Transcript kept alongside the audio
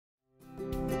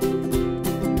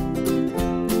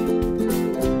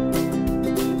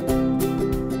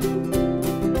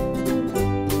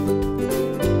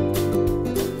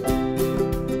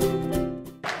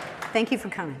Thank you for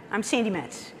coming. I'm Sandi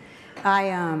Metz.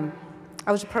 I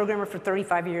was a programmer for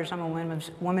 35 years. I'm a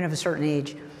woman of a certain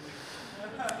age.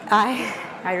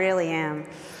 I really am.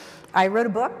 I wrote a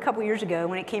book a couple years ago.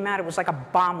 When it came out, it was like a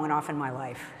bomb went off in my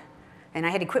life. And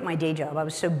I had to quit my day job. I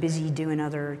was so busy doing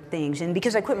other things. And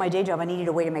because I quit my day job, I needed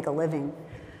a way to make a living.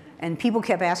 And people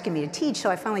kept asking me to teach, so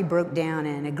I finally broke down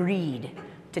and agreed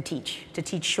to teach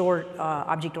short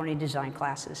object-oriented design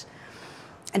classes.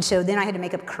 And so then I had to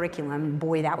make up curriculum.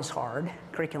 Boy, that was hard.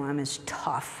 Curriculum is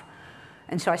tough.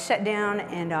 And so I sat down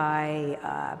and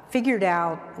I figured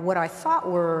out what I thought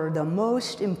were the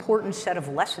most important set of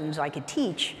lessons I could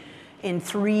teach in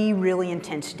 3 really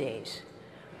intense days.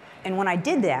 And when I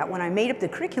did that, when I made up the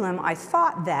curriculum, I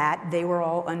thought that they were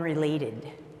all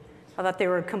unrelated. I thought they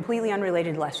were completely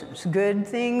unrelated lessons. Good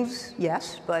things,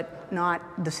 yes, but not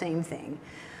the same thing.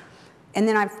 And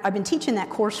then I've been teaching that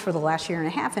course for the last year and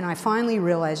a half, and I finally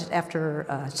realized after,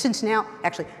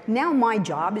 now my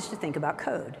job is to think about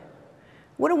code.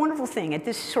 What a wonderful thing. At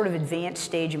this sort of advanced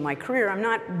stage in my career, I'm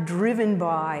not driven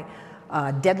by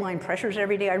deadline pressures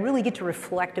every day. I really get to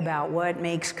reflect about what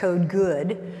makes code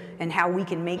good and how we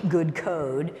can make good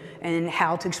code and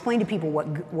how to explain to people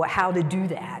how to do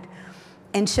that.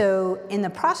 And so in the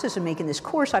process of making this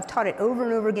course, I've taught it over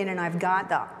and over again, and I've got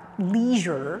the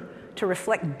leisure to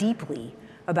reflect deeply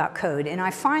about code. And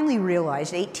I finally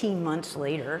realized 18 months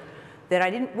later that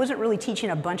I wasn't really teaching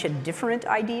a bunch of different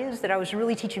ideas, that I was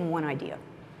really teaching one idea,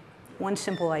 one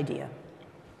simple idea.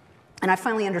 And I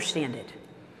finally understand it.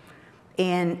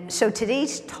 And so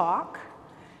today's talk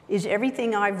is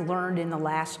everything I've learned in the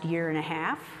last year and a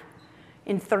half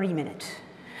in 30 minutes.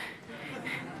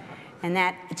 And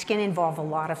that it's going to involve a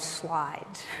lot of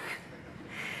slides.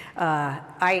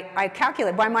 I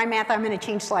calculate, by my math, I'm going to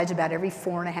change slides about every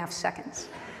 4.5 seconds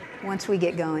once we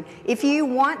get going. If you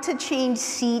want to change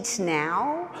seats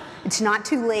now, it's not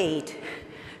too late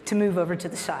to move over to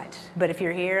the sides. But if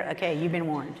you're here, okay, you've been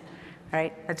warned. All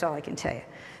right, that's all I can tell you.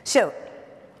 So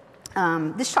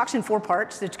this talk's in 4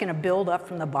 parts that's going to build up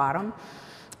from the bottom.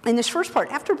 In this first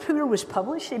part, after Pooter was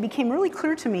published, it became really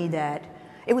clear to me that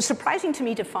it was surprising to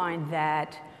me to find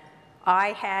that I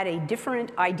had a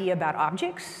different idea about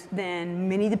objects than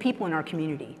many of the people in our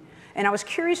community. And I was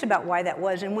curious about why that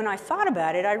was. And when I thought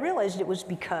about it, I realized it was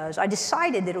because, I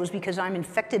decided that it was because I'm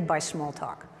infected by small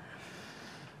talk.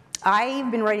 I've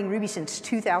been writing Ruby since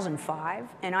 2005,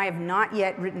 and I have not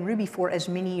yet written Ruby for as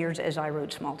many years as I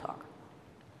wrote small talk.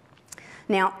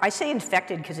 Now, I say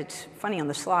infected because it's funny on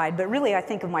the slide, but really I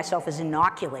think of myself as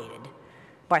inoculated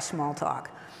by small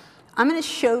talk. I'm going to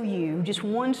show you just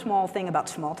one small thing about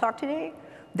small talk today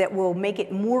that will make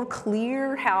it more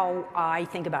clear how I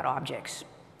think about objects.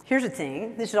 Here's the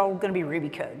thing. This is all going to be Ruby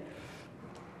code.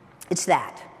 It's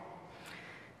that.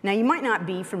 Now, you might not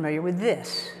be familiar with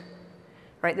this.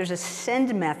 Right? There's a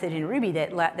send method in Ruby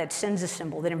that sends a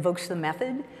symbol, that invokes the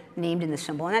method named in the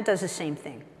symbol, and that does the same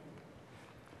thing.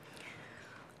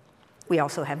 We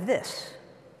also have this.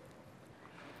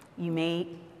 You may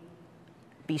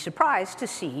be surprised to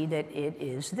see that it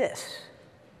is this,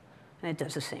 and it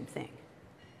does the same thing.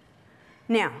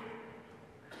 Now,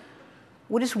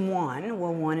 what is one?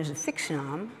 Well, one is a fixed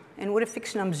num, and what do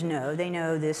fixed nums know? They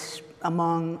know this,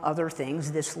 among other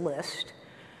things, this list.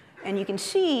 And you can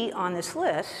see on this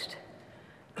list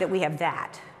that we have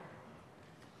that.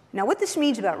 Now, what this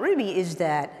means about Ruby is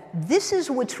that this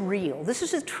is what's real. This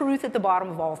is the truth at the bottom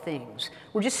of all things.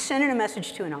 We're just sending a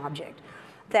message to an object.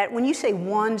 That when you say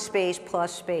 1 space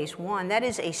plus space 1, that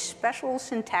is a special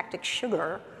syntactic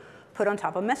sugar put on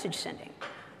top of message sending.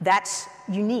 That's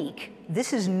unique.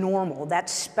 This is normal.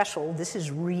 That's special. This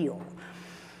is real.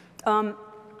 And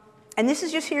this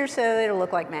is just here so it'll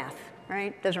look like math.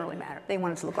 Right? Doesn't really matter. They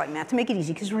want it to look like math to make it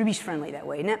easy because Ruby's friendly that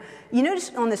way. Now, you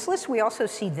notice on this list we also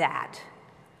see that.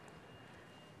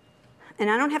 And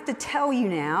I don't have to tell you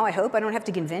now, I hope, I don't have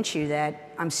to convince you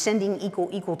that I'm sending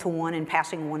equal to 1 and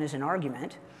passing 1 as an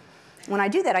argument. When I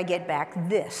do that, I get back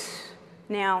this.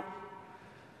 Now,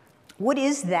 what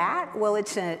is that? Well,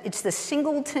 it's the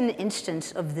singleton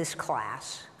instance of this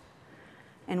class.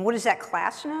 And what does that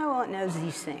class know? Well, it knows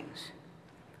these things.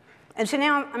 And so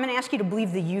now I'm going to ask you to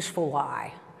believe the useful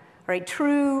lie. Right?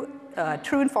 True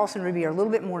and false in Ruby are a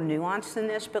little bit more nuanced than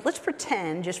this, but let's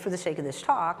pretend, just for the sake of this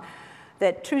talk,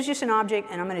 that true is just an object,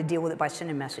 and I'm going to deal with it by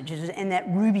sending messages, and that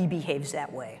Ruby behaves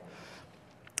that way.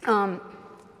 I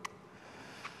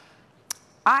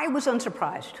was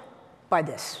unsurprised by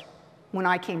this when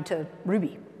I came to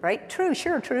Ruby. right? True,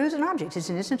 sure, true is an object. It's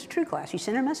an instance of true class. You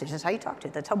send a message. That's how you talk to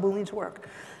it. That's how Booleans work.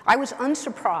 I was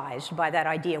unsurprised by that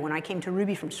idea when I came to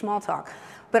Ruby from Smalltalk,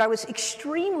 but I was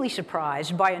extremely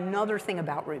surprised by another thing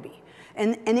about Ruby.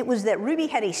 And it was that Ruby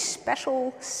had a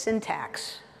special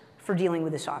syntax for dealing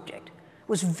with this object. It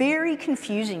was very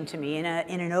confusing to me in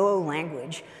an OO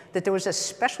language that there was a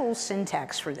special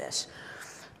syntax for this.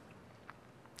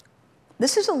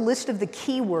 This is a list of the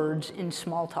keywords in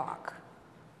Smalltalk.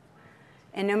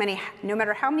 And no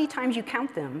matter how many times you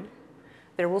count them,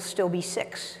 there will still be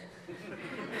 6.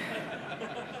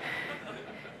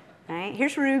 All right,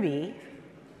 here's Ruby.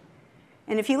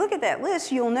 And if you look at that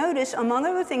list, you'll notice, among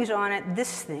other things on it,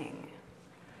 this thing.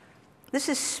 This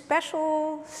is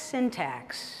special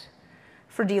syntax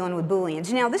for dealing with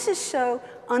Booleans. Now, this is so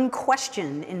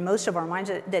unquestioned in most of our minds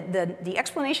that the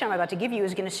explanation I'm about to give you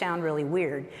is going to sound really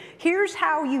weird. Here's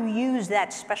how you use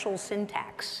that special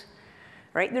syntax.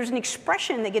 Right? There's an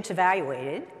expression that gets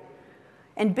evaluated,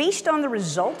 and based on the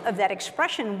result of that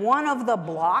expression, one of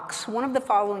the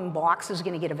following blocks is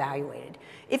going to get evaluated.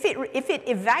 If it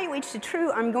evaluates to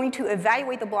true, I'm going to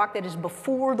evaluate the block that is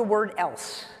before the word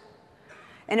else.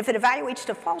 And if it evaluates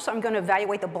to false, I'm going to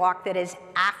evaluate the block that is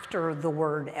after the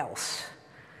word else.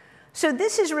 So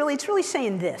this is really, it's really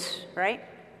saying this, right?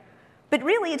 But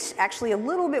really, it's actually a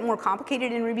little bit more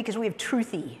complicated in Ruby because we have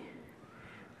truthy.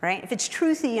 Right? If it's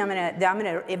truthy, I'm going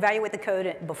to evaluate the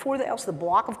code before the else, the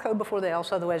block of code before the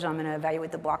else. Otherwise, I'm going to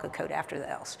evaluate the block of code after the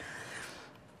else.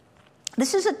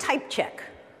 This is a type check.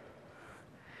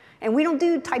 And we don't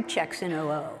do type checks in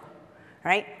OO.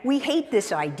 Right? We hate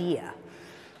this idea.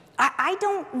 I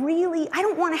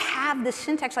don't want to have this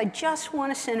syntax. I just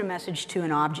want to send a message to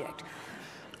an object.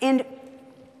 And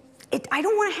I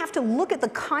don't want to have to look at the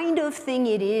kind of thing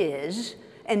it is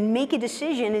and make a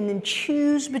decision and then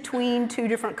choose between 2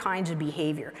 different kinds of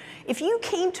behavior. If you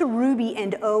came to Ruby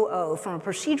and OO from a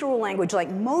procedural language like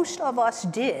most of us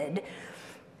did,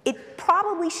 it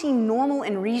probably seemed normal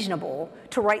and reasonable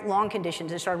to write long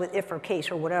conditions and start with if or case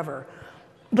or whatever.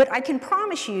 But I can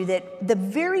promise you that the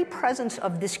very presence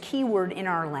of this keyword in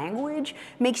our language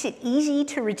makes it easy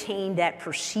to retain that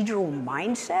procedural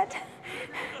mindset.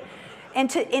 And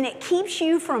it keeps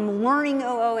you from learning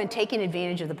OO and taking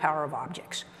advantage of the power of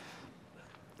objects.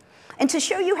 And to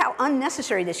show you how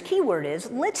unnecessary this keyword is,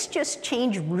 let's just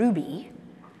change Ruby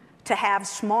to have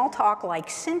Smalltalk-like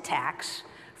syntax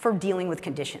for dealing with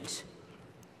conditions.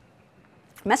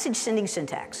 Message sending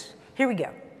syntax. Here we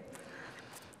go.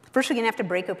 First, we're going to have to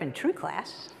break open true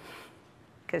class,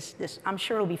 because I'm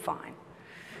sure it'll be fine.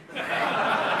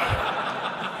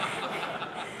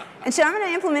 And so I'm going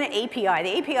to implement an API.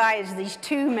 The API is these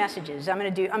 2 messages. I'm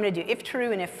going to do if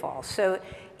true and if false. So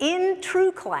in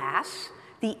true class,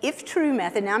 the if true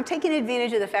method, now I'm taking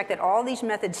advantage of the fact that all these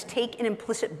methods take an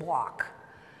implicit block.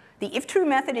 The if true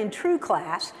method in true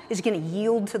class is going to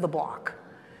yield to the block.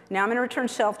 Now I'm going to return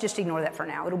self, just ignore that for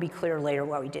now. It'll be clear later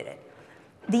why we did it.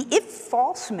 The if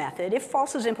false method, if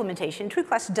false's implementation, true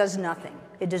class does nothing.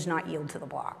 It does not yield to the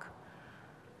block.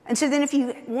 And so then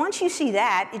once you see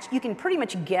that, you can pretty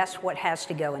much guess what has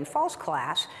to go in false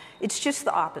class. It's just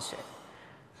the opposite,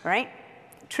 right?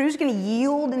 True is going to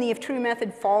yield in the if true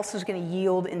method. False is going to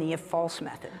yield in the if false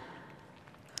method.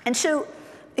 And so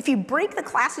if you break the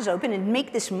classes open and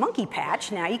make this monkey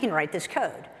patch, now you can write this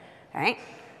code, right?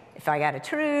 If I got a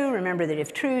true, remember that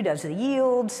if true does the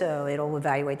yield, so it'll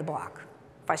evaluate the block.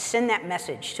 If I send that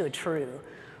message to a true,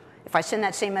 if I send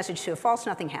that same message to a false,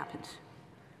 nothing happens.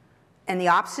 And the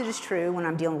opposite is true when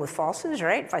I'm dealing with falses,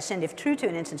 right? If I send if true to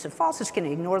an instance of false, it's going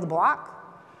to ignore the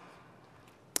block.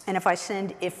 And if I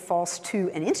send if false to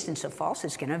an instance of false,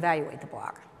 it's going to evaluate the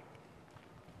block.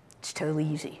 It's totally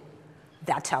easy.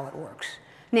 That's how it works.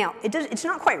 Now, it's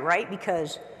not quite right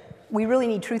because we really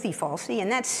need truthy falsy, and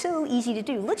that's so easy to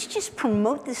do. Let's just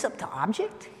promote this up to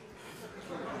object.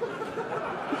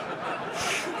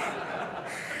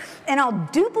 And I'll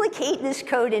duplicate this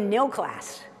code in nil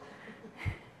class.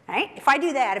 Right? If I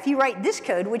do that, if you write this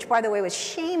code, which, by the way, was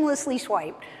shamelessly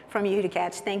swiped from Yehuda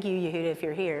Katz, thank you, Yehuda, if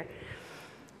you're here.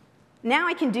 Now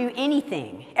I can do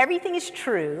anything. Everything is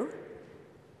true,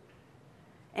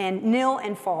 and nil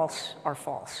and false are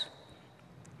false.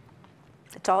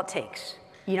 That's all it takes.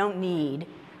 You don't need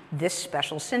this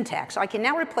special syntax. I can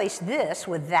now replace this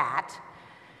with that,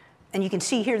 and you can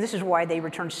see here this is why they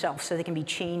return self, so they can be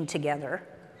chained together.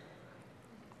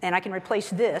 And I can replace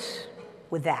this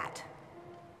with that.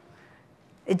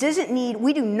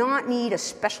 We do not need a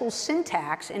special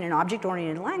syntax in an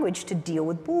object-oriented language to deal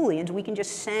with Booleans. We can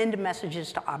just send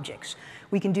messages to objects.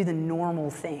 We can do the normal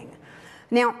thing.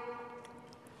 Now,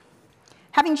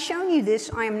 having shown you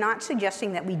this, I am not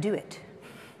suggesting that we do it.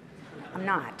 I'm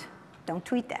not. Don't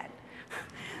tweet that.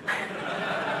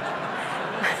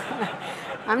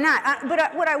 I'm not.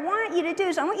 But what I want you to do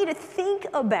is I want you to think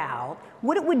about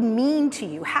what it would mean to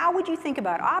you. How would you think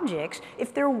about objects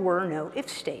if there were no if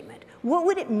statement? What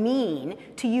would it mean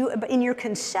to you in your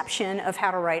conception of how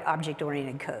to write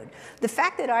object-oriented code? The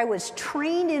fact that I was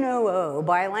trained in OO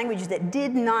by a language that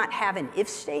did not have an if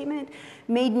statement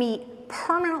made me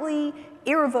permanently,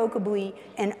 irrevocably,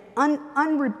 and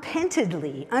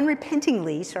unrepentingly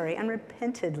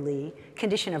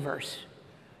condition averse.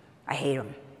 I hate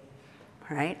them.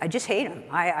 Right? I just hate them.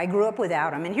 I grew up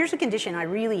without them. And here's a condition I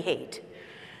really hate.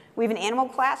 We have an animal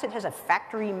class that has a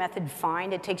factory method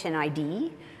find. It takes an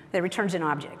ID that returns an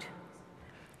object.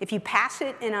 If you pass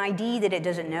it an ID that it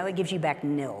doesn't know, it gives you back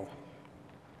nil.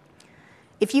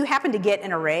 If you happen to get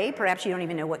an array, perhaps you don't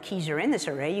even know what keys are in this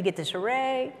array, you get this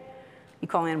array, you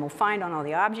call animal find on all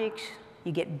the objects,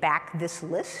 you get back this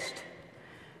list,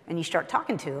 and you start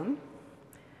talking to them,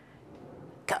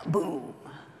 kaboom.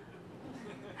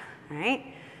 Right?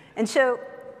 And so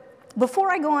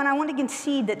before I go on, I want to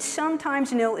concede that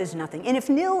sometimes nil is nothing. And if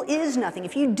nil is nothing,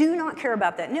 if you do not care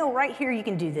about that nil, right here you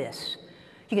can do this.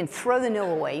 You can throw the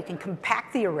nil away. You can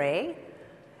compact the array.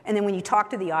 And then when you talk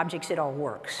to the objects, it all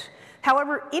works.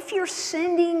 However, if you're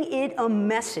sending it a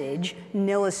message,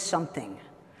 nil is something.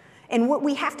 And what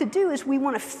we have to do is we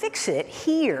want to fix it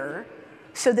here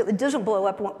so that it doesn't blow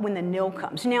up when the nil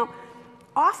comes. Now,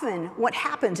 often what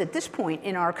happens at this point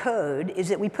in our code is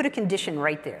that we put a condition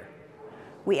right there.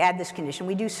 We add this condition.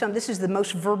 We do some, this is the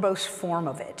most verbose form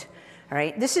of it. All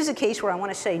right? This is a case where I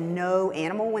want to say no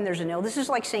animal when there's a nil. This is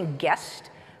like saying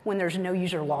guest when there's no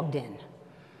user logged in.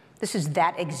 This is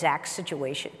that exact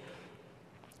situation.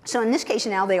 So in this case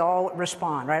now they all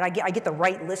respond, right? I get the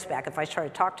right list back if I try to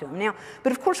talk to them. Now,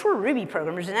 but of course we're Ruby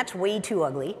programmers and that's way too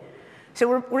ugly. So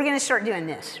we're going to start doing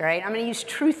this, right? I'm going to use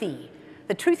truthy,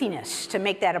 the truthiness, to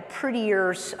make that a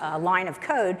prettier line of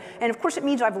code. And of course it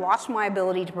means I've lost my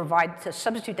ability to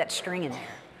substitute that string in there.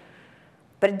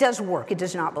 But it does work, it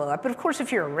does not blow up. But of course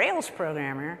if you're a Rails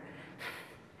programmer,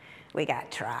 we got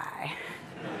try.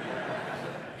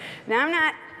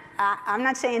 Now I'm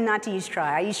not saying not to use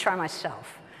try, I use try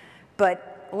myself.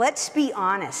 But let's be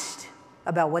honest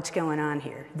about what's going on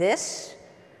here. This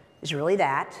is really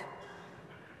that,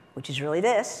 which is really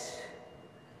this,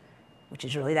 which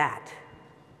is really that.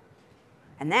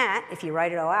 And that, if you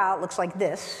write it all out, looks like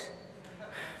this.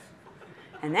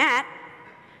 And that,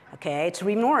 okay, it's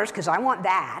even worse because I want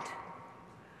that.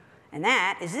 And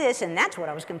that is this, and that's what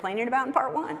I was complaining about in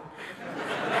part 1.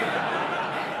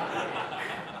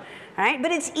 Right?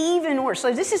 But it's even worse.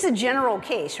 So this is a general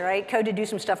case, right? Code to do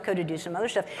some stuff, code to do some other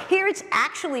stuff. Here it's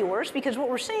actually worse because what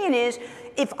we're saying is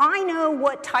if I know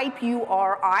what type you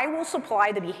are, I will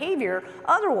supply the behavior.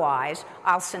 Otherwise,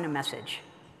 I'll send a message.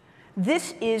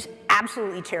 This is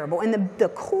absolutely terrible. And the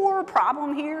core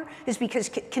problem here is because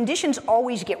conditions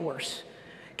always get worse.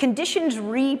 Conditions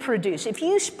reproduce. If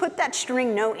you put that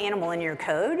string no animal in your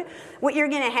code, what you're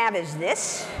going to have is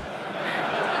this,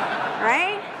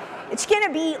 right? It's going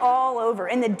to be all over.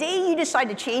 And the day you decide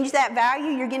to change that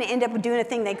value, you're going to end up doing a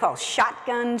thing they call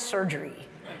shotgun surgery.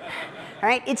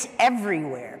 Right? It's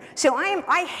everywhere. So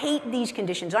I hate these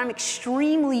conditions. I'm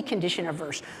extremely condition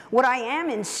averse. What I am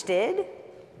instead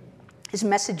is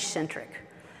message centric.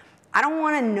 I don't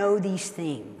want to know these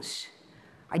things.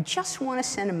 I just want to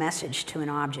send a message to an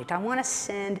object. I want to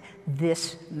send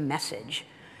this message.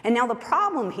 And now the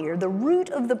problem here, the root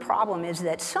of the problem is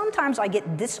that sometimes I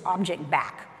get this object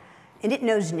back. And it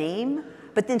knows name,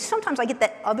 but then sometimes I get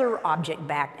that other object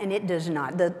back, and it does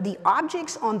not. The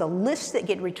objects on the list that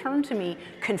get returned to me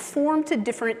conform to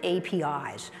different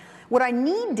APIs. What I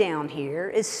need down here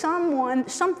is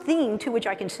something to which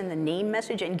I can send the name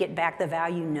message and get back the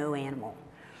value no animal.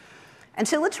 And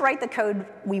so let's write the code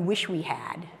we wish we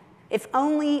had. If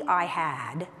only I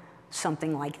had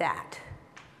something like that.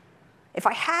 If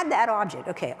I had that object,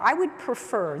 okay, I would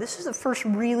prefer, this is the first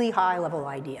really high level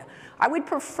idea, I would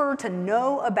prefer to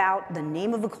know about the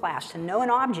name of a class, to know an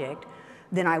object,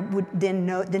 than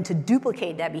to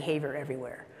duplicate that behavior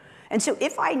everywhere. And so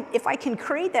if I can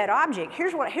create that object,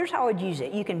 here's how I would use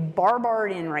it. You can bar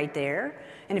it in right there,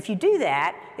 and if you do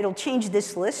that, it'll change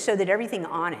this list so that everything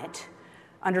on it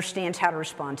understands how to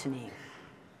respond to name.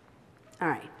 All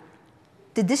right,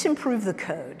 did this improve the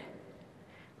code?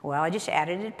 Well, I just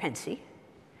added a dependency.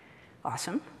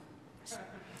 Awesome.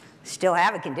 Still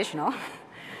have a conditional.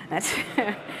 That's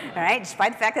all right.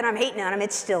 Despite the fact that I'm hating on them,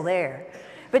 it's still there.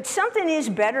 But something is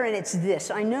better, and it's this.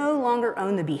 I no longer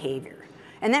own the behavior.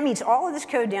 And that means all of this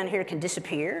code down here can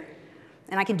disappear,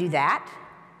 and I can do that.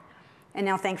 And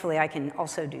now, thankfully, I can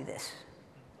also do this.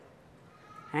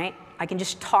 All right? I can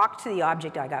just talk to the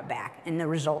object I got back, and the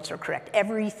results are correct.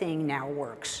 Everything now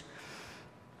works.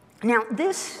 Now,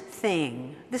 this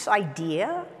thing, this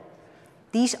idea,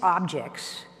 these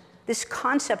objects, this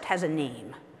concept has a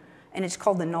name, and it's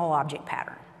called the null object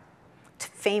pattern. It's a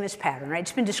famous pattern, right?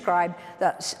 It's been described,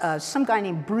 some guy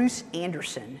named Bruce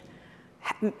Anderson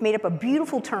made up a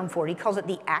beautiful term for it. He calls it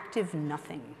the active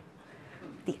nothing.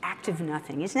 The active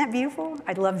nothing. Isn't that beautiful?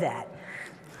 I love that.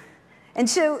 And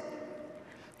so,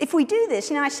 if we do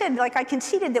this, I said, like, I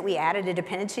conceded that we added a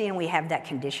dependency and we have that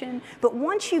condition, but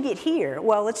once you get here,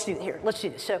 well, let's do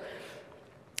this. So,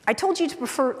 I told you to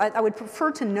prefer, I would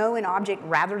prefer to know an object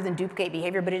rather than duplicate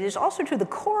behavior, but it is also true, the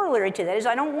corollary to that is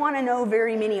I don't want to know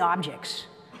very many objects.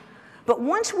 But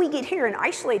once we get here and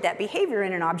isolate that behavior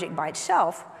in an object by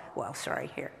itself, well,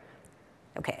 sorry, here.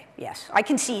 Okay, yes, I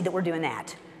concede that we're doing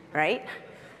that, right?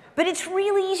 But it's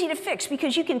really easy to fix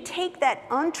because you can take that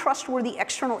untrustworthy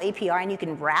external API and you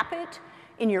can wrap it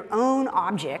in your own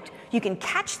object. You can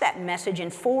catch that message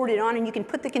and forward it on, and you can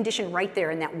put the condition right there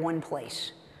in that one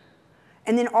place.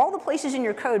 And then all the places in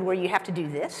your code where you have to do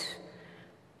this,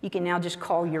 you can now just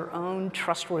call your own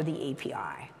trustworthy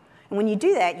API. And when you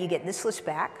do that, you get this list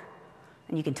back,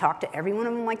 and you can talk to every one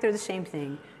of them like they're the same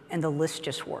thing, and the list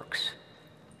just works.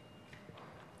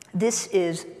 This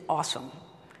is awesome.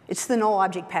 It's the null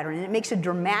object pattern, and it makes a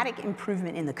dramatic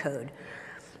improvement in the code.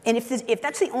 And if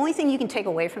that's the only thing you can take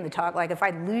away from the talk, like if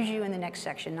I lose you in the next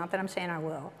section, not that I'm saying I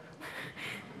will,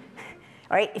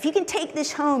 all right, if you can take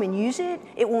this home and use it,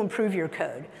 it will improve your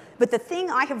code. But the thing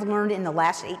I have learned in the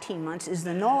last 18 months is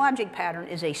the null object pattern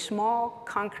is a small,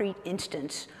 concrete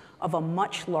instance of a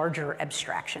much larger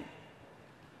abstraction.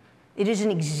 It is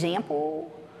an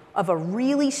example of a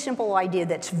really simple idea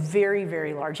that's very,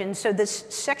 very large. And so this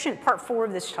section, part 4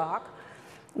 of this talk,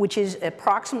 which is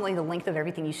approximately the length of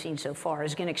everything you've seen so far,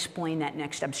 is going to explain that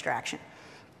next abstraction.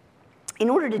 In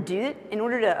order to do it, in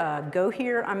order to go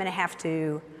here, I'm going to have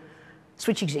to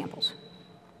switch examples.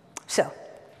 So,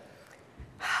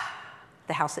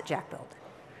 the house that Jack built.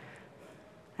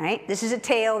 All right, this is a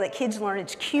tale that kids learn.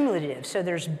 It's cumulative, so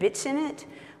there's bits in it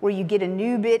where you get a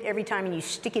new bit every time and you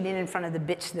stick it in front of the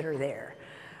bits that are there.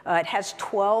 It has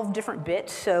 12 different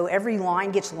bits, so every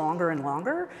line gets longer and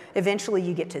longer. Eventually,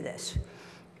 you get to this.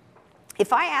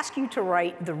 If I ask you to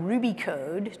write the Ruby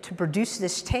code to produce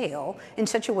this tale in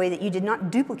such a way that you did not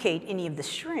duplicate any of the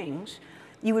strings,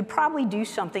 you would probably do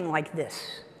something like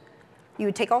this. You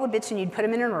would take all the bits and you'd put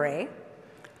them in an array.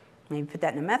 Maybe put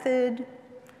that in a method.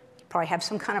 Probably have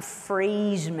some kind of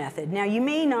phrase method. Now, you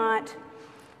may not,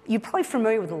 you're probably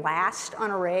familiar with last on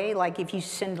array. Like if you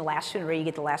send the last to an array, you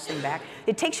get the last thing back.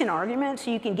 It takes an argument so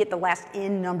you can get the last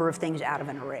n number of things out of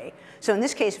an array. So in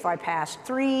this case, if I passed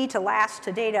 3 to last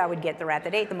to data, I would get the rat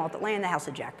that ate, the malt that lay, and the house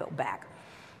that Jack built back.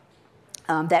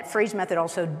 That phrase method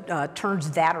also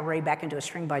turns that array back into a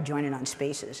string by joining on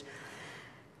spaces.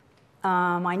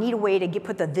 I need a way to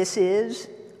put the this is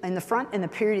in the front and the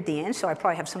period at the end, so I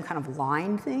probably have some kind of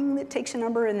line thing that takes a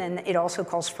number, and then it also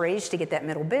calls phrase to get that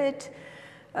middle bit.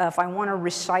 If I want to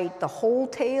recite the whole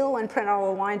tale and print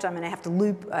all the lines, I'm going to have to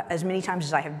loop as many times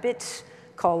as I have bits,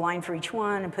 call a line for each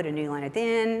one, and put a new line at the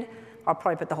end. I'll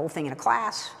probably put the whole thing in a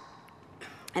class.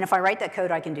 And if I write that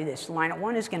code, I can do this. Line at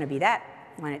 1 is going to be that.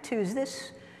 Line at 2 is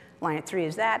this. Line at 3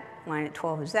 is that. Line at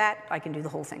 12 is that. I can do the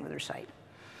whole thing with recite.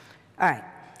 All right.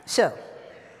 So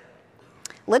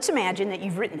let's imagine that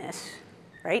you've written this,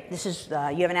 right? This is, you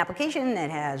have an application that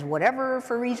has whatever,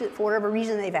 for whatever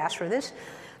reason they've asked for this.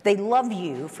 They love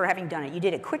you for having done it. You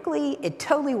did it quickly. It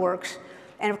totally works.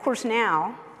 And of course,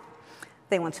 now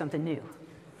they want something new.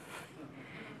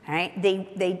 All right?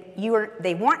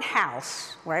 They want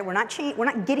house, right? We're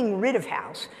not getting rid of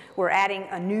house. We're adding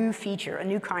a new feature, a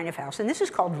new kind of house. And this is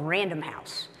called random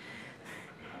house.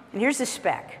 And here's the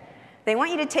spec. They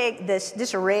want you to take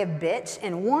this array of bits,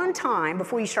 and one time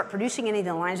before you start producing any of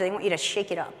the lines, they want you to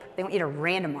shake it up. They want you to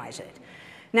randomize it.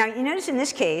 Now, you notice in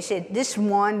this case, this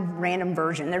one random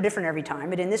version, they're different every time,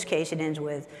 but in this case, it ends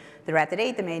with the rat that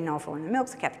ate, the maiden all full in the milk,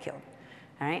 the cat that killed.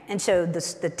 All right? And so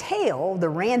the tale, the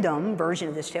random version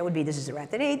of this tale would be this is the rat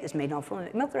that ate, this maiden all full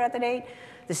in the milk, the rat that ate,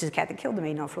 this is the cat that killed, the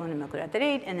maiden all full in the milk, the rat that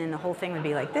ate, and then the whole thing would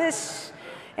be like this.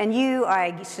 And you,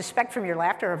 I suspect from your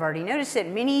laughter, have already noticed that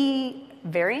many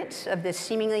variants of this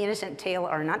seemingly innocent tale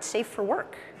are not safe for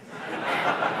work.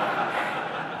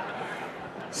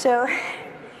 So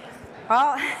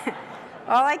all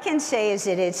I can say is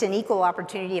that it's an equal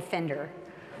opportunity offender.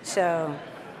 So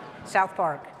South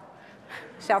Park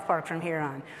from here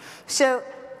on. So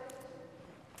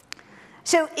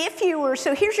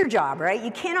here's your job, right?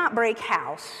 You cannot break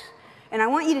house. And I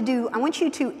want you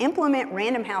to implement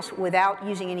random house without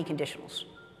using any conditionals.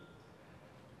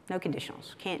 No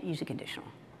conditionals. Can't use a conditional.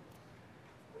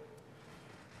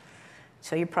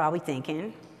 So you're probably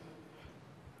thinking,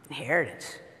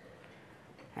 inheritance.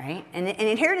 Right? And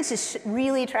inheritance is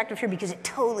really attractive here because it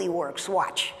totally works.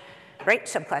 Watch. Right?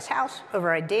 Subclass house,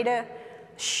 override data.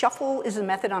 Shuffle is a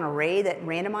method on array that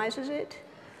randomizes it.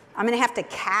 I'm going to have to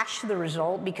cache the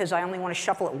result because I only want to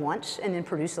shuffle it once and then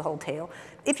produce the whole tail.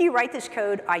 If you write this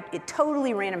code, it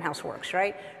totally random house works,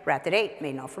 right? Rat that ate,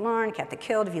 maiden all forlorn, cat that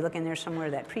killed. If you look in there somewhere,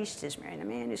 that priest is marrying a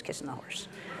man who's kissing the horse.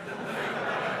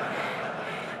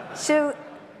 So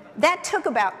that took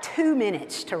about 2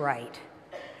 minutes to write,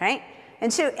 right?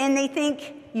 And they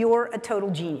think you're a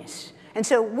total genius. And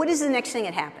so what is the next thing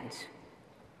that happens?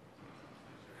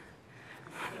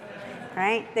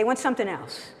 Right? They want something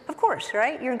else. Of course,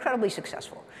 right? You're incredibly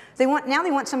successful. Now they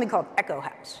want something called echo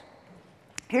house.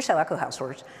 Here's how echo house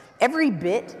works. Every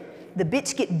bit, the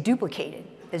bits get duplicated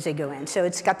as they go in. So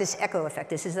it's got this echo effect.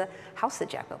 This is the house that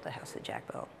Jack built, the house that Jack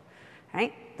built.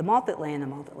 Right? The malt that lay in the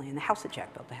malt that lay in, the house that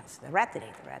Jack built, the house, the rat that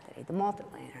ate, the malt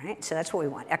that lay in, right? So that's what we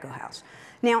want, echo house.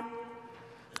 Now,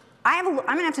 I'm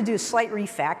going to have to do a slight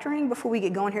refactoring before we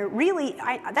get going here. Really,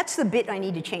 that's the bit I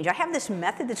need to change. I have this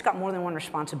method that's got more than one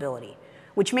responsibility,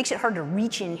 which makes it hard to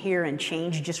reach in here and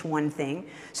change just one thing.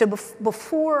 So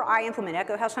before I implement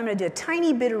echo house, I'm going to do a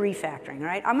tiny bit of refactoring,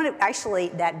 right? I'm going to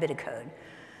isolate that bit of code.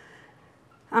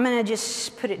 I'm going to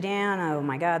just put it down. Oh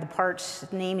my God, the parts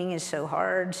naming is so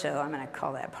hard, so I'm going to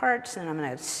call that parts, and I'm going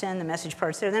to send the message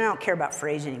parts there. Then I don't care about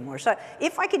phrase anymore. So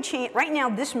if I could change, right now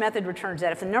this method returns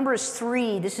that. If the number is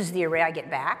 3, this is the array I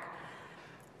get back.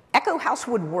 Echo house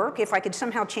would work if I could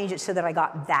somehow change it so that I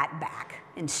got that back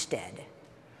instead.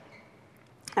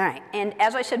 All right, and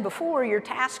as I said before, your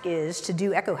task is to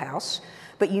do echo house,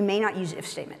 but you may not use if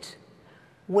statements.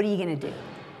 What are you going to do?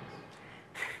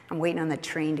 I'm waiting on the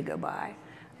train to go by.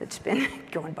 That's been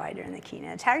going by during the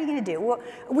keynotes. How are you going to do it? Well,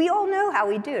 we all know how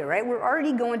we do it, right? We're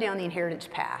already going down the inheritance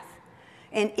path.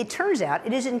 And it turns out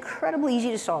it is incredibly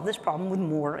easy to solve this problem with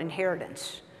more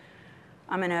inheritance.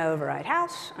 I'm going to override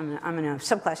house. I'm going to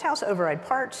subclass house, override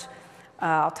parts.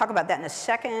 I'll talk about that in a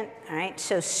second. All right,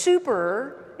 so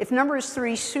super, if number is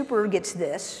 3, super gets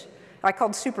this. I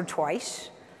called super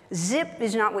twice. Zip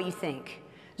is not what you think.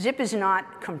 Zip is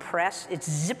not compress, it's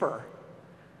zipper.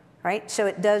 Right? So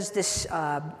it does this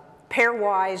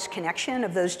pairwise connection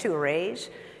of those two arrays.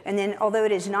 And then, although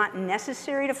it is not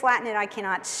necessary to flatten it, I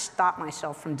cannot stop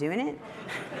myself from doing it.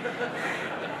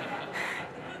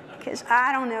 Because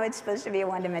I don't know, it's supposed to be a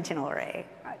one-dimensional array.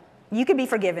 You could be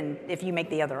forgiven if you make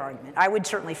the other argument. I would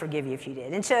certainly forgive you if you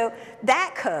did. And so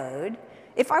that code,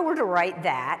 if I were to write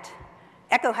that,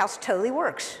 echo house totally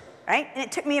works. Right? And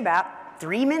it took me about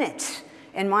 3 minutes.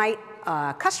 And my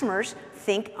customers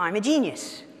think I'm a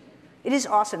genius. It is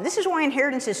awesome. This is why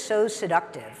inheritance is so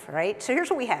seductive, right? So here's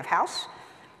what we have. House,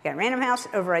 we got random house,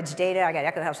 overrides data. I got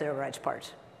echo house that overrides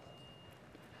parts.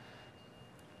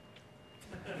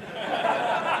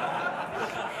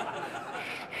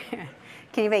 Can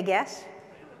anybody guess?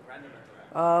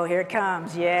 Oh, here it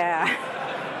comes, yeah.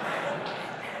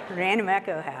 Random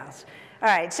echo house. All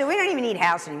right, so we don't even need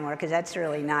house anymore because that's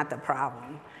really not the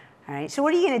problem. All right, so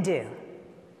what are you going to do?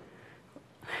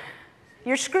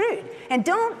 You're screwed. And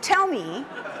don't tell me,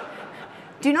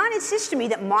 do not insist to me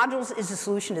that modules is the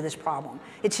solution to this problem.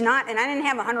 It's not, and I didn't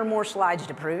have 100 more slides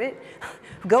to prove it.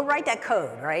 Go write that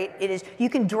code, right? It is, you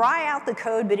can dry out the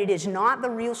code, but it is not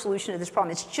the real solution to this problem.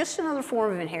 It's just another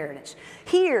form of inheritance.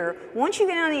 Here, once you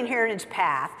get on the inheritance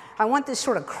path, I want this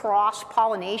sort of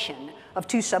cross-pollination of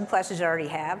 2 subclasses I already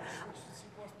have.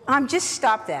 Just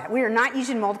stop that. We are not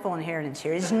using multiple inheritance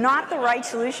here. It is not the right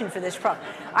solution for this problem.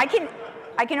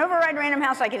 I can override random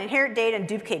house, I can inherit data and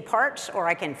duplicate parts, or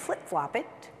I can flip-flop it,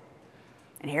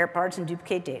 inherit parts and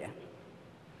duplicate data.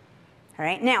 All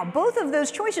right? Now, both of those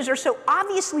choices are so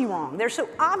obviously wrong. They're so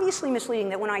obviously misleading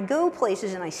that when I go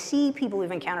places and I see people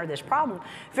who've encountered this problem,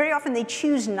 very often they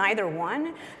choose neither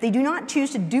one. They do not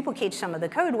choose to duplicate some of the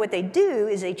code. What they do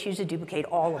is they choose to duplicate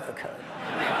all of the code.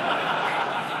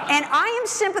 And I am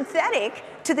sympathetic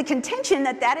to the contention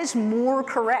that that is more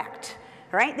correct.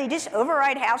 Right? They just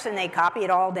override house and they copy it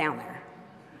all down there.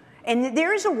 And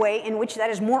there is a way in which that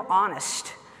is more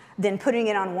honest than putting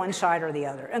it on one side or the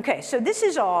other. Okay, so this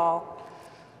is all,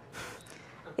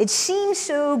 it seems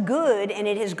so good and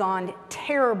it has gone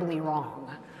terribly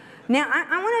wrong. Now,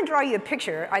 I want to draw you a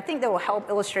picture, I think that will help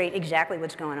illustrate exactly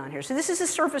what's going on here. So this is a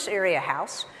surface area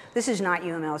house. This is not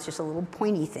UML, it's just a little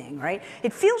pointy thing, right?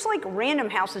 It feels like random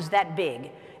house is that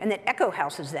big and that echo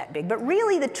house is that big, but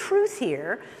really the truth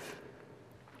here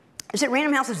is that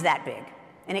random house is that big,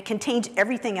 and it contains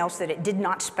everything else that it did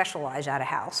not specialize out of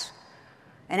house.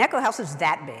 An echo house is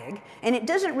that big, and it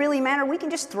doesn't really matter. We can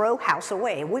just throw house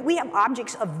away. We have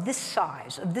objects of this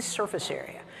size, of this surface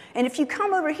area. And if you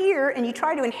come over here and you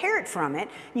try to inherit from it,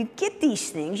 you get these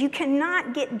things. You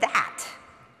cannot get that.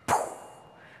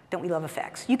 Don't we love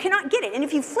effects? You cannot get it. And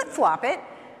if you flip-flop it,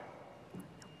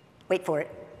 wait for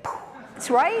it. That's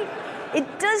right.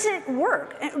 It doesn't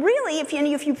work. And really, if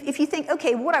you think,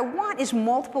 okay, what I want is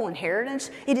multiple inheritance,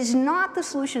 it is not the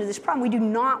solution to this problem. We do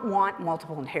not want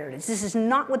multiple inheritance. This is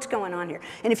not what's going on here.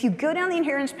 And if you go down the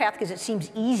inheritance path because it seems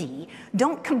easy,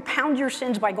 don't compound your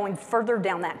sins by going further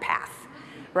down that path,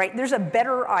 right? There's a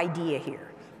better idea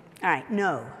here. All right,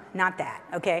 no, not that,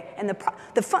 okay? And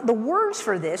the words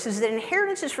for this is that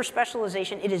inheritance is for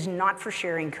specialization. It is not for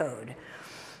sharing code.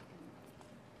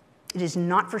 It is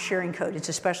not for sharing code. It's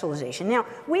a specialization. Now,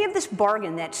 we have this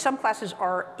bargain that subclasses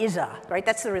are is-a, right?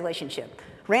 That's the relationship.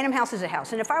 Random house is a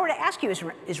house. And if I were to ask you,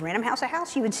 is random house a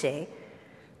house? You would say,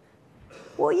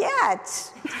 well, yeah,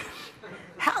 it's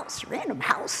house, random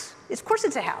house. Of course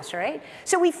it's a house, right?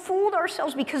 So we fooled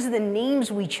ourselves because of the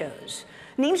names we chose.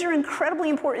 Names are incredibly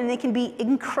important, and they can be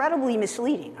incredibly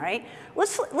misleading, right?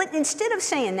 Instead of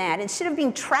saying that, instead of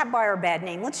being trapped by our bad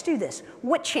name, let's do this.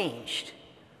 What changed?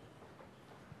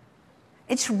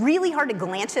 It's really hard to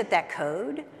glance at that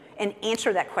code and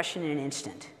answer that question in an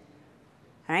instant.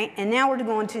 All right? And now we're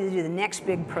going to do the next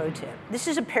big pro tip. This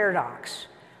is a paradox.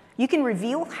 You can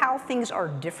reveal how things are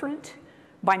different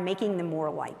by making them more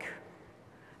alike.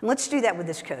 And let's do that with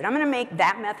this code. I'm going to make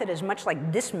that method as much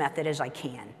like this method as I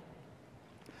can.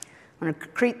 I'm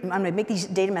going to make these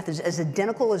data methods as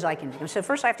identical as I can make them. So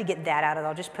first I have to get that out of it.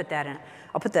 I'll just put that in.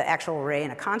 I'll put the actual array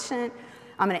in a constant.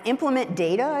 I'm going to implement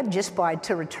data just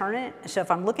to return it. So if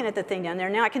I'm looking at the thing down there,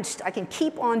 now I can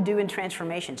keep on doing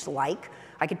transformations. Like,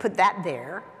 I could put that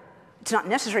there. It's not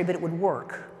necessary, but it would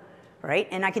work, right?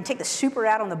 And I can take the super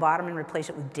out on the bottom and replace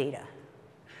it with data.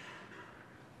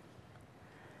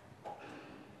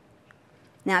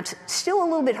 Now, it's still a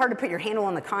little bit hard to put your hand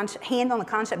on the concept,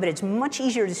 but it's much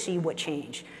easier to see what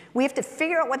changed. We have to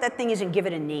figure out what that thing is and give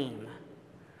it a name.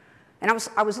 And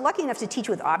I was lucky enough to teach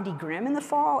with Abdi Grimm in the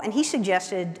fall, and he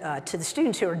suggested to the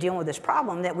students who are dealing with this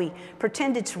problem that we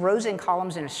pretend it's rows and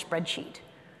columns in a spreadsheet.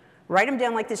 Write them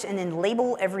down like this and then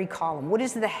label every column. What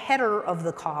is the header of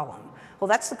the column? Well,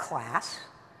 that's the class.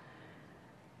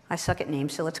 I suck at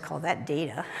names, so let's call that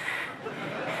data.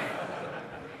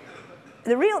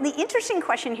 The interesting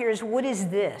question here is, what is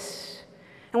this?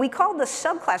 And we called the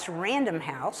subclass random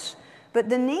house. But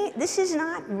this is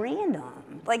not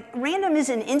random. Like, random is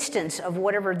an instance of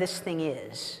whatever this thing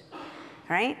is,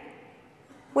 right?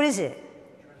 What is it?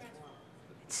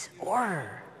 It's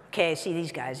order. Okay, see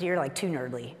these guys, you're like too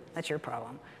nerdly. That's your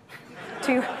problem.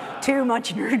 too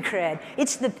much nerd cred.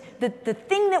 It's the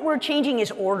thing that we're changing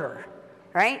is order,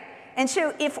 right? And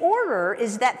so if order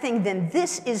is that thing, then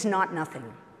this is not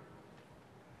nothing.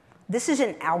 This is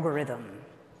an algorithm.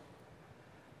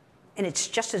 And it's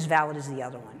just as valid as the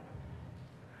other one.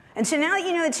 And so now that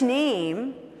you know its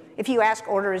name, if you ask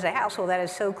order is a house, well, that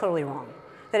is so clearly wrong.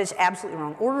 That is absolutely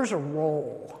wrong. Order is a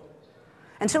role.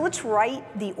 And so let's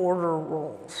write the order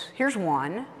roles. Here's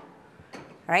one,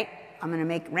 right? I'm going to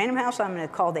make random house. I'm going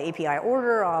to call the API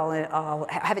order. I'll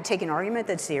have it take an argument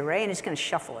that's the array, and it's going to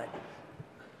shuffle it.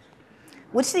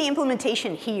 What's the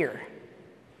implementation here?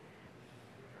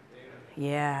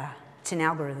 Yeah, it's an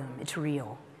algorithm. It's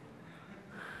real.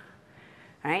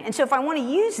 Right? And so if I want to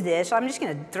use this, I'm just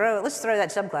going to let's throw that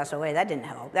subclass away. That didn't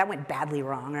help. That went badly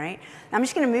wrong, right? I'm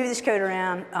just going to move this code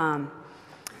around. I'll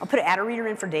put an adder reader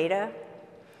in for data.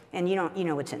 And you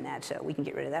know what's in that, so we can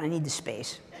get rid of that. I need the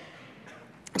space.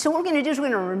 So what we're going to do is we're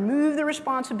going to remove the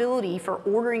responsibility for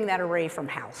ordering that array from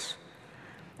house.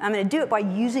 I'm going to do it by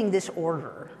using this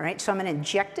order, right? So I'm going to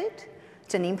inject it.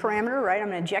 It's a name parameter, right? I'm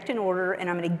going to inject an order, and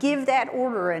I'm going to give that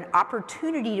order an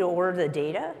opportunity to order the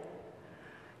data.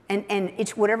 And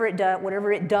it's whatever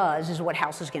it does is what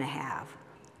house is going to have.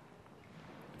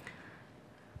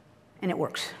 And it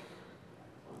works.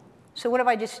 So what have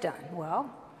I just done?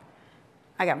 Well,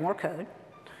 I got more code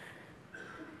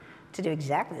to do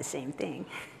exactly the same thing.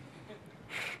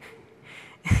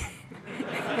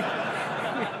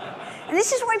 And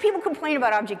this is why people complain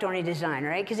about object-oriented design,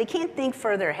 right? Because they can't think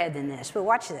further ahead than this. But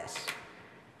watch this.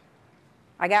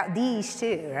 I got these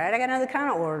too, right? I got another kind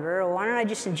of order. Why don't I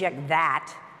just inject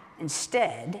that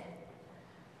instead,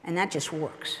 and that just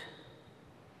works.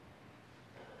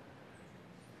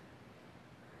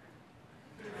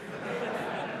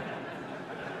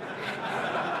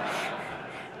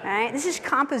 All right, this is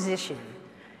composition.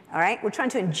 All right, we're trying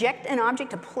to inject an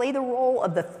object to play the role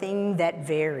of the thing that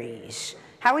varies.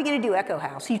 How are we going to do echo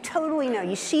house? You totally know.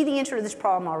 You see the answer to this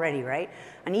problem already, right?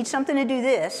 I need something to do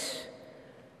this,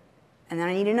 and then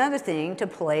I need another thing to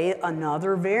play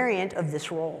another variant of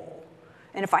this role.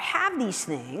 And if I have these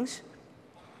things,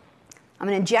 I'm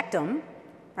going to inject them,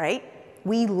 right?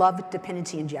 We love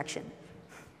dependency injection.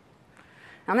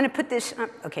 I'm going to put this,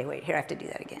 OK, wait, here I have to do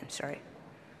that again, sorry.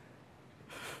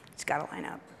 It's got to line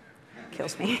up.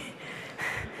 Kills me.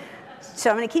 So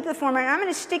I'm going to keep the format, and I'm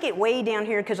going to stick it way down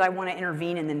here because I want to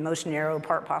intervene in the most narrow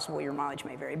part possible. Your mileage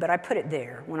may vary, but I put it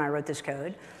there when I wrote this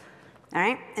code. All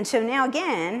right? And so now,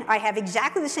 again, I have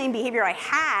exactly the same behavior I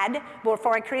had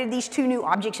before I created these two new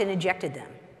objects and injected them.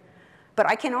 But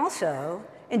I can also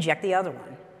inject the other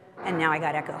one, and now I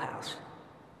got echo house.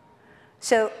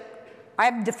 So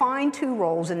I've defined two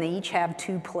roles, and they each have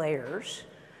two players.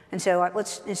 And so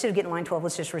let's, instead of getting line 12,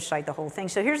 let's just recite the whole thing.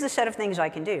 So here's the set of things I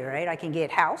can do, right? I can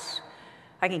get house,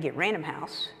 I can get random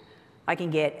house, I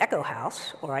can get echo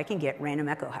house, or I can get random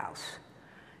echo house.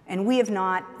 And we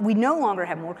no longer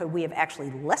have more code, we have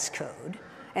actually less code,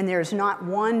 and there's not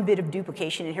one bit of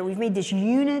duplication in here. We've made this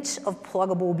units of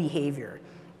pluggable behavior.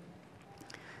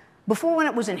 Before, when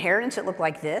it was inheritance, it looked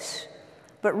like this.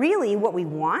 But really, what we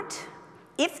want,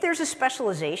 if there's a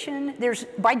specialization,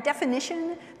 by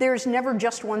definition, there's never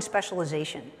just one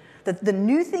specialization. The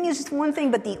new thing is one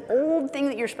thing, but the old thing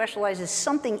that you're specialized is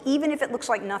something, even if it looks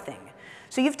like nothing.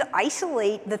 So you have to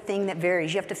isolate the thing that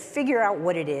varies. You have to figure out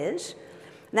what it is.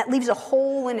 And that leaves a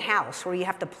hole in house where you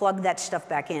have to plug that stuff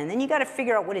back in. Then you got to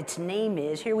figure out what its name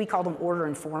is. Here we call them order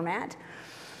and format.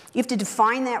 You have to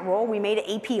define that role. We made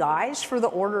APIs for the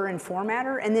order and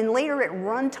formatter. And then later at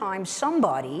runtime,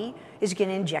 somebody is going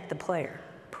to inject the player.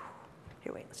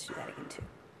 Here, wait, let's do that again, too.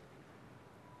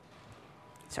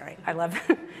 Sorry, I love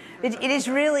it. It is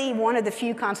really one of the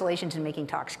few consolations in making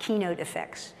talks, keynote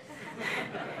effects.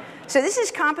 So this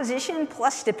is composition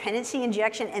plus dependency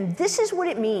injection, and this is what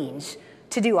it means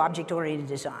to do object-oriented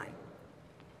design.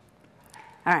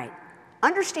 All right,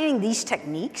 understanding these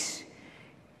techniques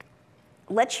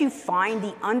lets you find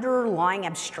the underlying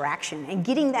abstraction, and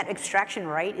getting that abstraction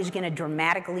right is going to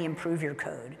dramatically improve your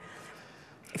code.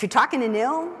 If you're talking to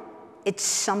nil, it's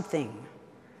something.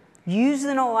 Use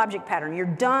the null object pattern. You're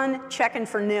done checking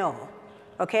for nil.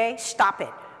 OK? Stop it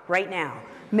right now.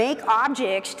 Make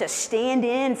objects to stand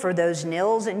in for those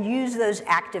nils and use those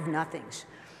active nothings.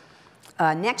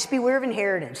 Next, beware of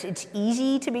inheritance. It's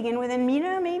easy to begin with, and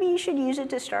maybe you should use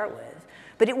it to start with.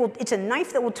 But it's a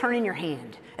knife that will turn in your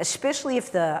hand, especially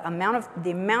if the amount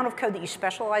of code that you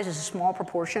specialize is a small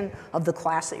proportion of the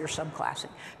class that you're subclassing.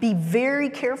 Be very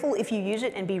careful if you use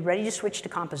it, and be ready to switch to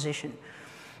composition.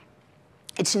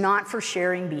 It's not for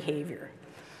sharing behavior.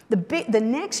 The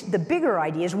bigger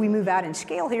idea as we move out in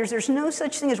scale here is there's no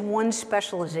such thing as one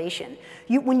specialization.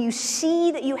 When you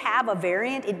see that you have a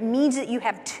variant, it means that you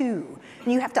have two.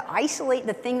 And you have to isolate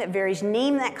the thing that varies,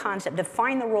 name that concept,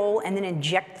 define the role, and then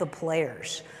inject the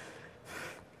players.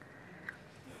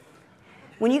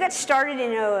 When you got started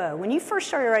in OO, when you first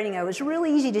started writing OO, it was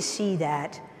really easy to see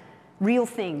that real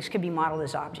things could be modeled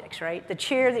as objects, right? The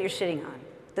chair that you're sitting on,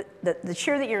 the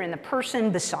chair that you're in, the person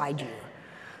beside you.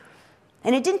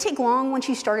 And it didn't take long once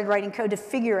you started writing code to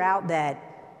figure out that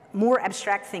more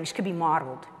abstract things could be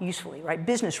modeled usefully, right?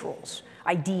 Business rules,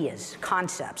 ideas,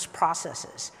 concepts,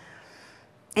 processes.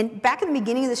 And back in the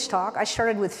beginning of this talk, I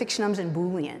started with fixed nums and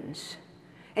Booleans.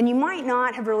 And you might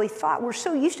not have really thought, we're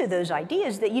so used to those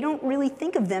ideas that you don't really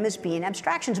think of them as being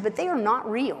abstractions, but they are not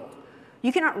real.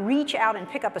 You cannot reach out and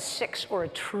pick up a 6 or a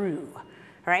true,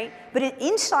 right? But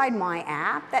inside my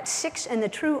app, that 6 and the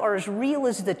true are as real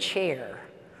as the chair.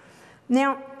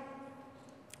 Now,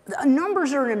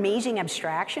 numbers are an amazing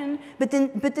abstraction, but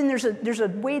then there's a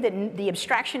way that the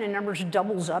abstraction in numbers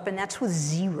doubles up, and that's with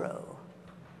 0.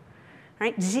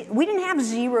 Right? We didn't have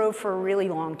 0 for a really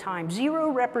long time.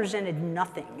 0 represented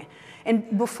nothing.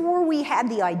 And before we had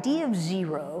the idea of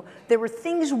 0, there were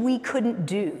things we couldn't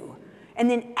do. And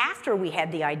then after we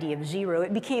had the idea of 0,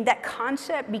 that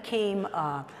concept became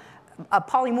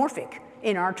polymorphic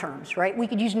in our terms, right? We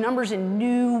could use numbers in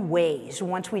new ways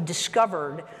once we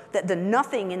discovered that the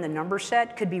nothing in the number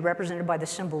set could be represented by the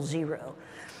symbol 0.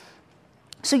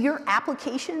 So your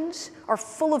applications are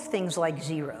full of things like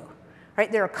 0.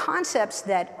 Right? There are concepts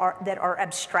that are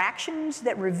abstractions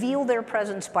that reveal their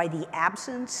presence by the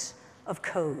absence of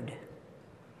code.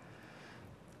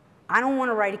 I don't want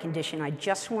to write a condition. I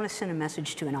just want to send a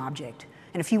message to an object.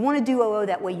 And if you want to do OO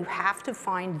that way, you have to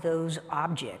find those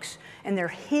objects. And they're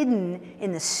hidden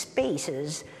in the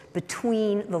spaces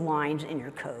between the lines in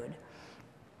your code.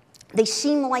 They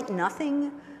seem like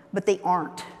nothing, but they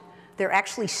aren't. They're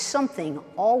actually something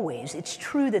always. It's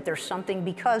true that there's something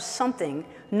because something,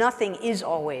 nothing is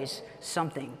always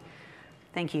something.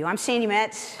 Thank you. I'm Sandi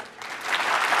Metz.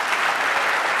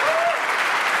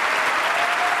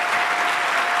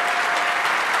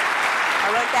 I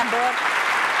wrote that book.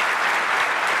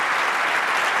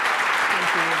 Thank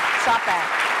you. Stop that.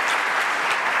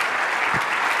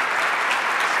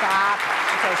 Stop.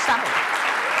 Okay, stop it.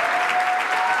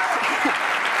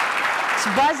 It's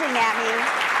buzzing at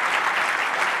me.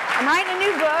 I'm writing a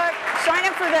new book. Sign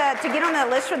up to get on the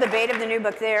list for the beta of the new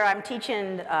book there. I'm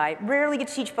teaching, I rarely get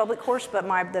to teach a public course, but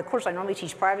the course I normally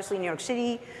teach privately in New York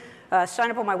City.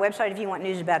 Sign up on my website if you want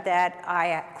news about that.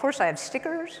 Of course, I have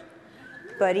stickers,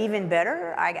 but even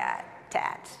better, I got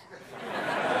tats.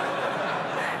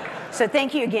 So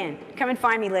thank you again. Come and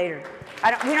find me later. We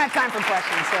don't have time for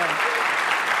questions, so.